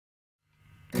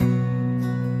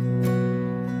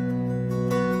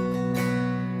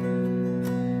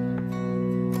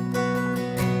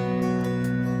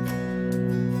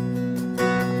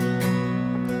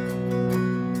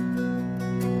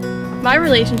My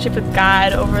relationship with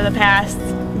God over the past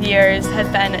years has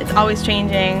been, it's always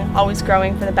changing, always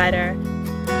growing for the better.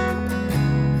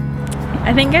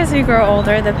 I think as we grow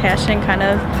older, the passion kind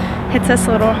of hits us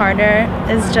a little harder.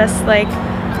 It's just like,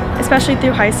 especially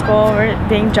through high school, we're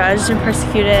being judged and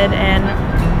persecuted,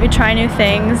 and we try new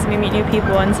things, we meet new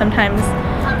people, and sometimes,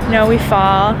 you know, we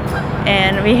fall,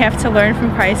 and we have to learn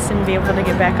from Christ and be able to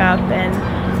get back up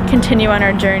and continue on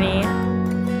our journey.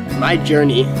 My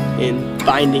journey in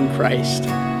finding Christ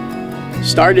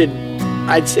started,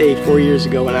 I'd say, 4 years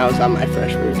ago when I was on my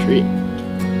freshman retreat.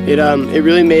 It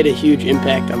really made a huge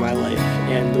impact on my life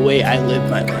and the way I live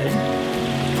my life.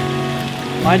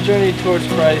 My journey towards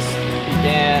Christ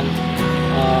began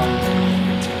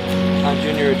on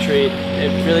junior retreat.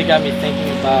 It really got me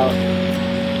thinking about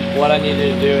what I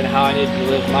needed to do and how I needed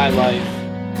to live my life.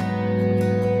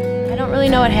 I don't really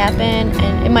know what happened,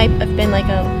 and it might have been like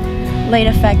a late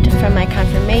effect from my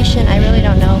confirmation. I really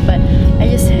don't know, but I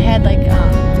just had like,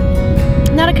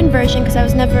 not a conversion, because I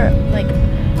was never like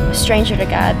a stranger to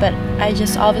God, but I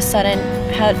just all of a sudden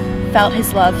had felt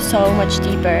His love so much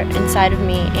deeper inside of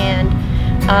me, and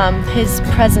His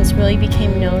presence really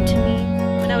became known to me.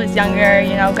 When I was younger,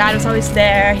 you know, God was always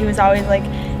there. He was always like,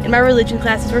 in my religion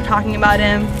classes we're talking about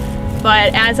Him,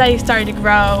 but as I started to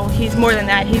grow, He's more than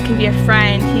that. He can be a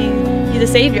friend, He's a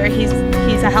savior, He's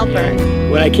a helper.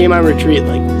 When I came on retreat,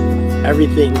 like,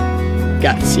 everything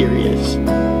got serious,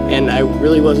 and I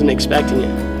really wasn't expecting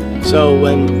it. So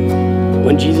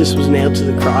when Jesus was nailed to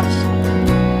the cross,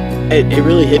 it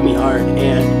really hit me hard,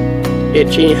 and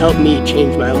it helped me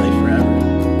change my life forever.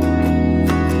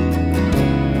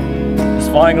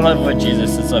 Just falling in love with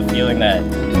Jesus is a feeling that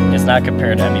is not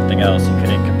compared to anything else. You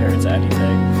couldn't compare it to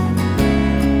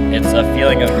anything. It's a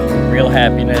feeling of real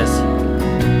happiness,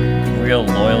 real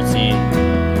loyalty,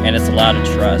 and it's a lot of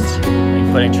trust.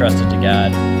 Like putting trust into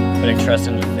God, putting trust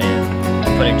into faith,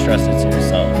 and putting trust into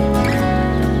yourself.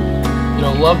 You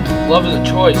know, love is a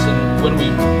choice, and when we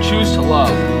choose to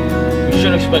love, we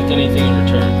shouldn't expect anything in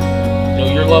return. You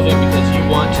know, you're loving because you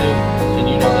want to, and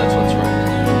you know that's what's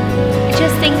right.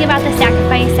 Just thinking about the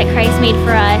sacrifice that Christ made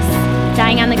for us,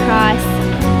 dying on the cross,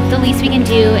 the least we can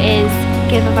do is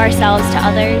give of ourselves to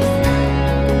others.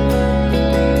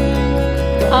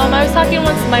 I was talking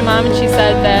once to my mom, and she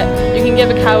said that you can give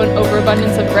a cow an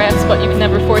overabundance of grass, but you can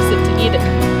never force it to eat it.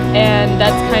 And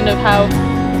that's kind of how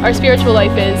our spiritual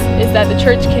life is that the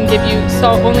church can give you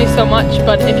only so much,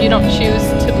 but if you don't choose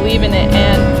to believe in it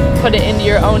and put it into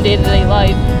your own day-to-day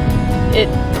life, it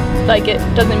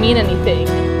doesn't mean anything.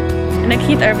 In a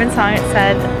Keith Urban song it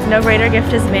said, "No greater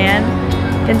gift is man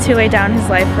than to lay down his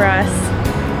life for us."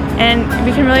 And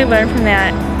we can really learn from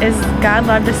that is God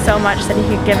loved us so much that He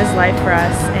could give His life for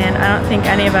us, and I don't think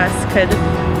any of us could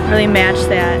really match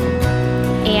that.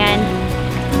 And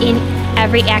in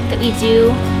every act that we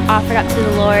do, offer it up to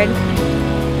the Lord,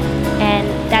 and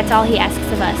that's all He asks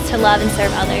of us, to love and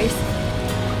serve others.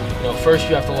 You know, first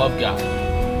you have to love God.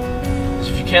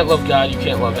 So if you can't love God, you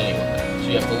can't love anyone. So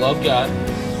you have to love God,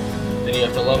 then you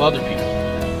have to love other people.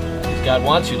 Because God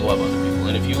wants you to love other people,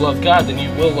 and if you love God, then you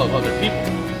will love other people.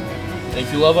 And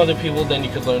if you love other people, then you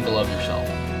could learn to love yourself.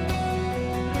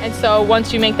 And so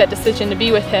once you make that decision to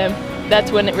be with Him,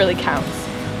 that's when it really counts.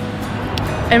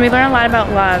 And we learn a lot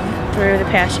about love through the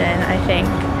Passion, I think.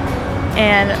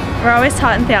 And we're always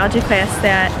taught in theology class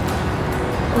that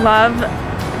love,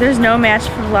 there's no match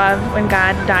for love when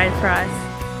God died for us.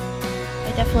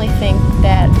 I definitely think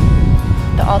that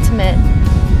the ultimate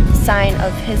sign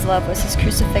of His love was His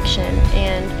crucifixion,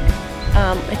 and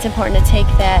it's important to take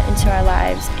that into our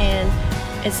lives, and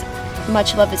as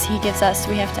much love as He gives us,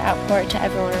 we have to outpour it to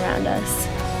everyone around us.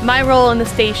 My role in the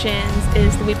stations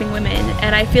is the Weeping Women,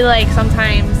 and I feel like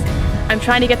sometimes I'm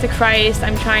trying to get to Christ,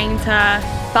 I'm trying to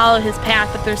follow His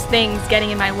path, but there's things getting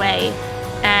in my way.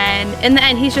 And in the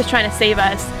end, He's just trying to save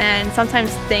us, and sometimes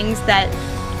things that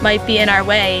might be in our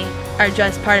way are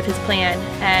just part of His plan,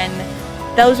 and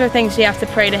those are things you have to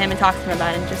pray to Him and talk to Him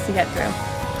about and just to get through.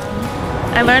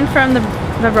 I learned from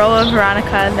the role of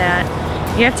Veronica that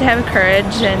you have to have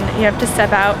courage and you have to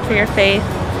step out for your faith,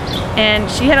 and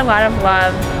she had a lot of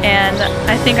love, and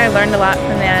I think I learned a lot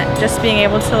from that, just being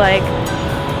able to like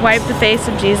wipe the face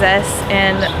of Jesus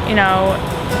and, you know,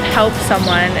 help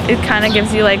someone. It kind of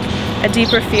gives you like a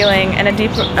deeper feeling and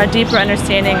a deeper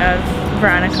understanding of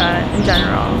Veronica in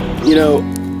general. You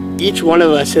know, each one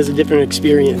of us has a different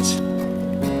experience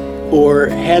or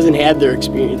hasn't had their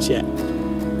experience yet,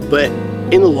 but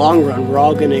in the long run, we're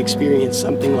all going to experience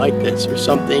something like this or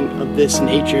something of this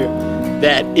nature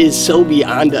that is so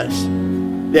beyond us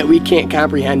that we can't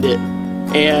comprehend it,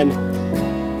 and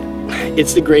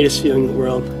it's the greatest feeling in the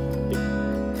world.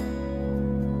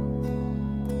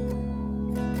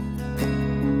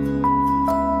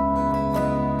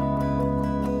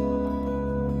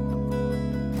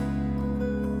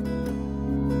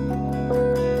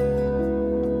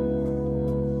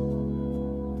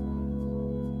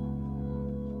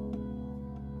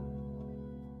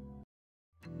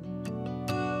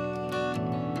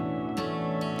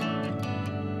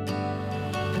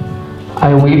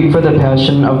 I weep for the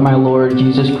passion of my Lord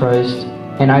Jesus Christ,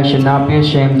 and I should not be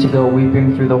ashamed to go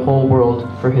weeping through the whole world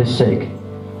for his sake.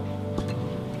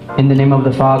 In the name of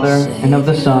the Father, and of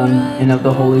the Son, and of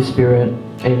the Holy Spirit.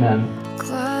 Amen.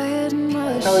 I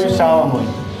tell you solemnly,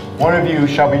 one of you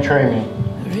shall betray me,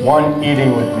 one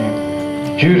eating with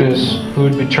me. Judas, who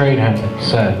had betrayed him,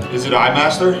 said, "Is it I,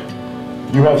 Master?"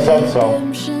 You have said so.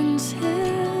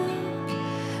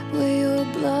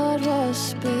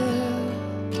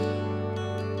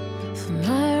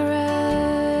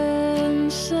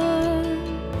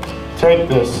 Take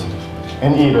this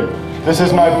and eat it. This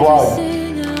is my blood,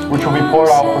 which will be poured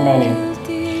out for many.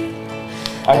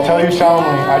 I tell you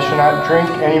solemnly, I shall not drink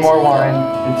any more wine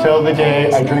until the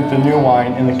day I drink the new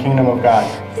wine in the kingdom of God.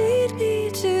 Lead me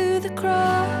to the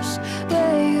cross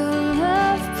where your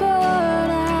love poured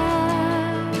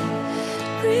out.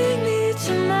 Bring me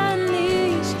to my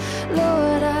knees,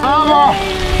 Lord. Abba,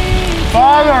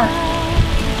 Father,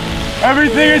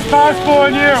 everything is possible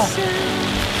in you.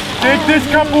 Take this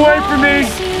cup away from me,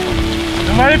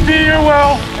 and let it be your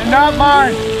will, and not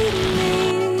mine.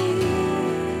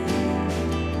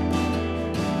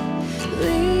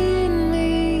 Lead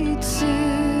me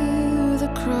to the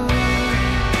cross.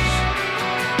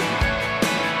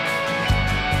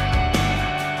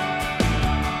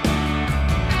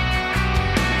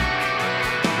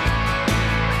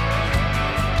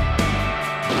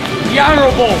 The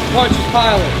Honorable Pontius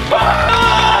Pilate.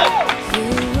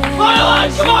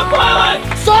 Silence! Come on, Pilate!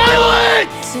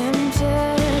 Silence!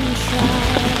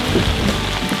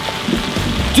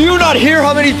 Do you not hear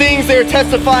how many things they are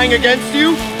testifying against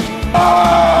you?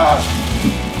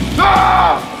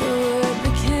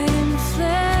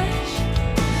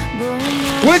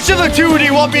 Which of the two do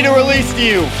you want me to release to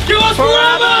you? Give us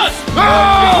Barabbas!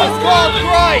 Jesus called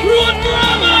Christ! Ruin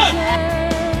Barabbas!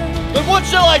 Then what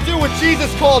shall I do with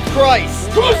Jesus called Christ?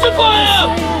 Crucify him!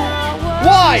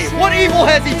 Why? What evil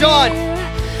has he done?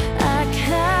 I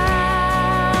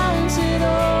count it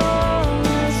all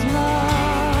as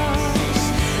lost.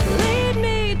 Lead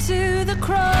me to the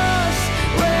cross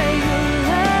where your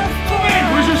love poured.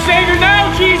 Where's your Savior now,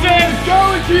 Jesus?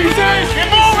 Go, Jesus! Keep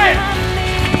moving!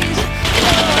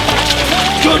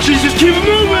 Go, Jesus! Keep it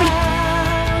moving!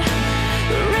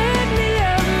 Rid me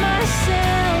of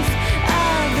myself.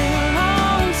 I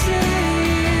belong to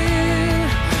you.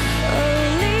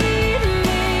 Oh, lead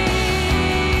me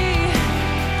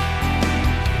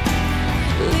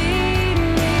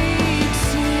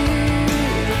to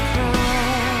the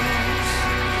cross.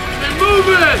 Keep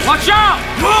moving! Watch out!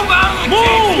 Move out of the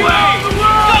way! Out of the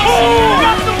road! Move!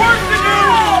 Got the work to do!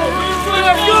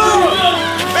 Let's go!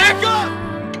 Back up!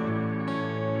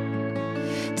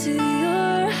 To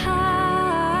your heart.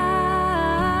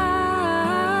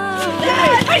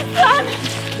 Yes, my son!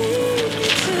 Lead me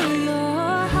to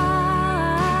your heart.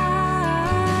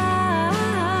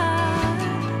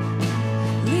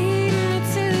 Lead me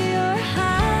to your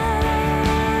heart.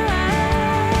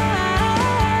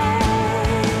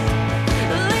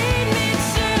 Lead me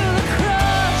to the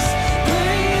cross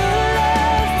where your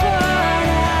love poured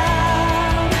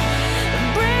out.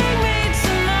 Bring me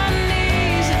to my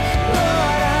knees,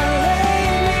 Lord. I lay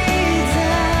me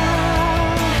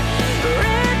down.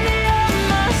 Rid me of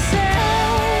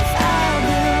myself. I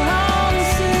belong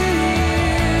to you.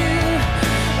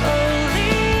 Oh,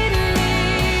 lead me.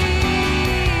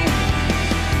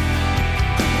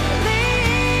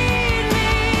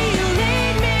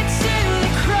 Lead me to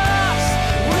the cross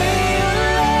where your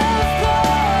love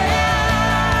poured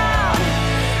out.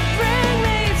 Bring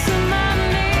me to my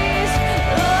knees,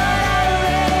 Lord. I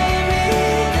lay me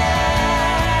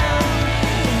down.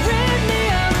 Rid me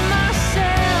of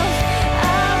myself.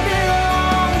 I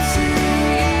belong to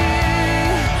you.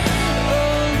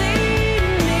 Oh, lead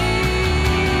me.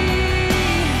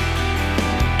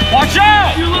 Watch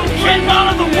out! You little kid, out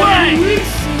of the way!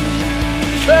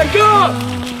 Back up!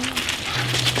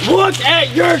 Look at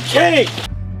your king!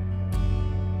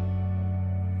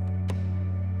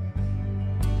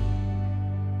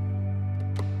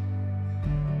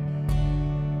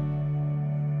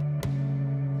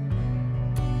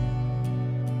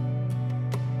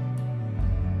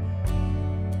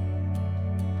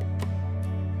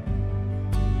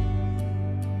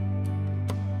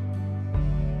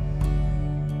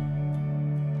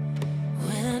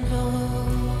 When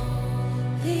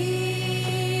only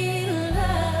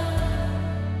love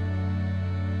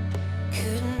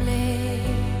could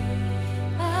make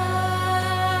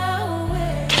our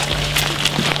way.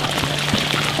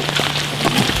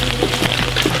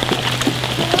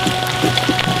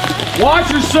 Watch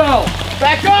yourself!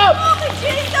 Back up!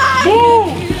 Move!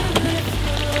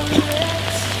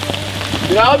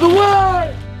 Get out of the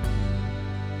way!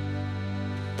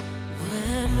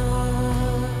 When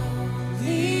only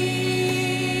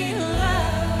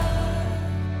love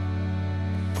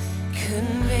could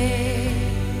make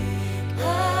a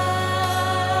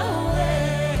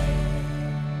way,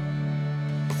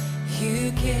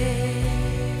 you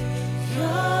gave your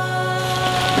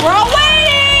We're all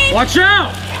waiting! Watch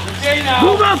out!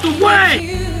 Move out the way!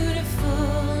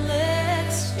 beautiful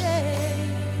exchange.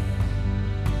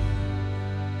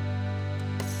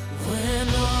 When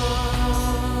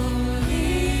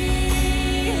only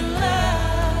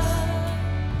love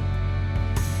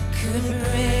could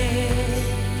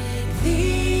break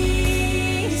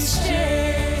these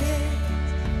chains,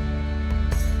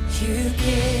 you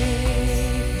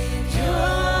gave your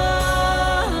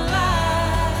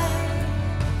life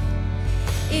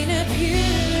in a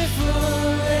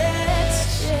beautiful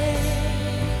exchange.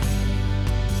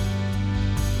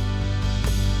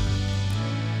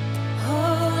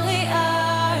 Holy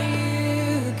are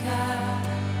you, God.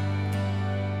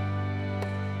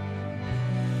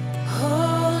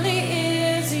 Holy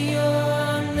is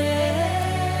your name.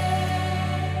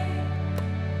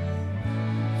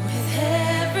 With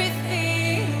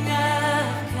everything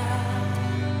I've got,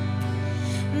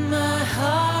 my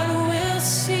heart will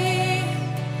sing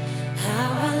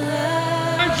how I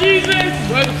love Jesus!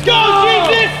 Let's go,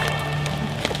 Jesus!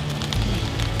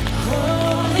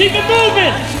 Keep it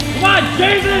moving! Come on,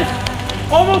 Jesus!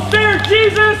 Almost there,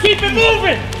 Jesus! Keep it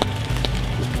moving!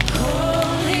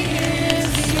 Holy is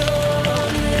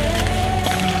your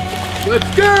name.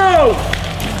 Let's go!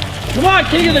 Come on,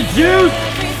 King of the Jews!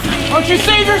 Don't you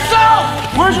save yourself!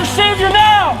 Where's your Savior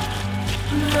now?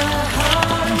 My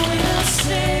heart will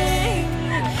sing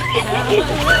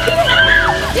how I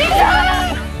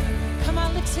love. Come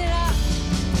on, lift it up.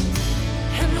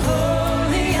 And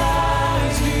holy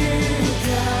are you,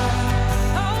 God.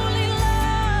 Holy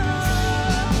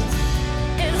love.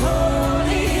 And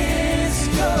holy is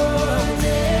your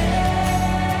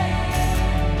name.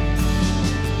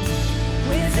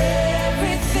 With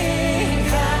everything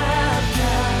I've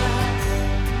got,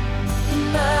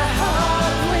 my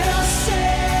heart will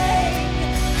sing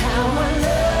how I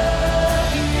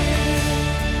love you.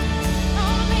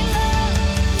 Only love.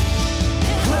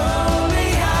 And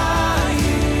holy are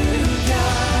you,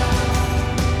 God.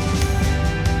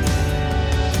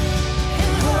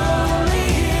 And holy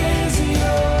is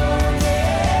your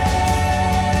name.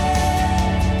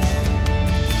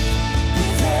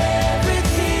 With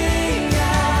everything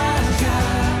I've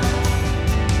got,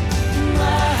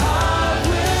 my heart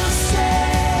will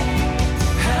sing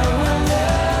how I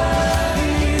love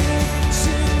you.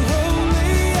 Sing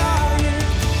holy are you,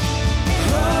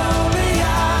 holy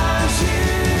are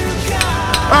you,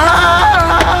 God.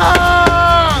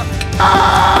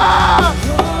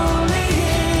 Holy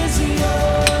is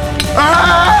your name.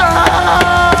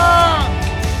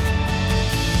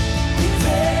 With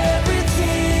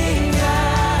everything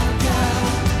I've got,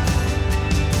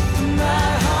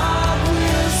 my heart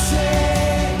will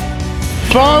sing.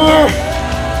 Father,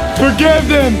 forgive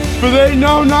them, for they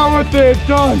know not what they have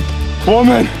done.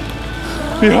 Woman,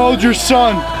 behold your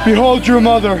son, behold your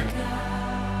mother.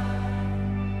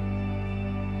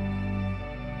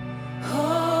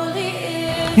 Holy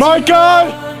is My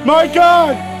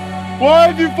God, why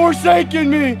have you forsaken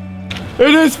me?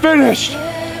 It is finished.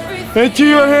 Into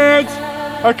your hands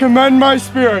I commend my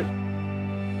spirit.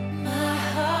 my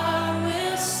heart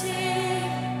will sing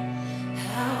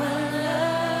how I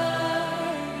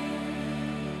love you.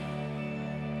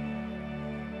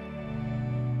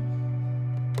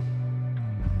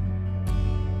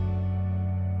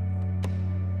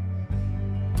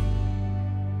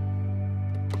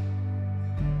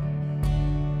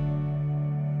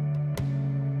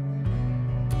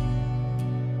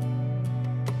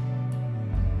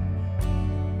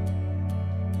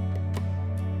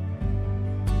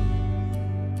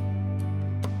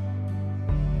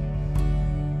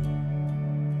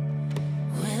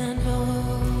 When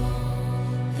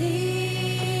only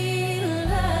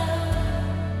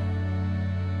love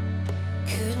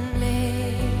could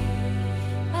make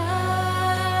a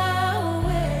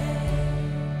way,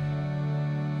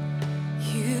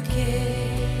 you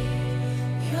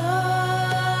gave your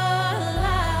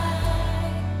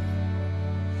life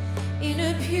in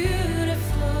a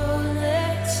beautiful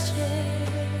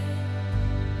exchange.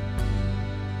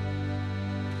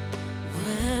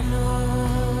 When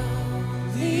only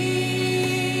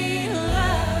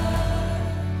love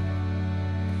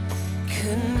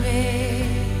could make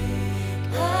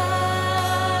a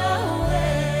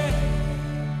way,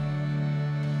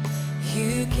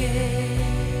 you gave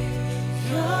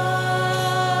your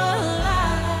life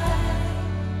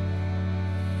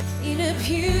in a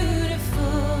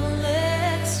beautiful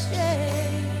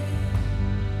exchange,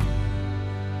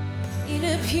 in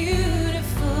a beautiful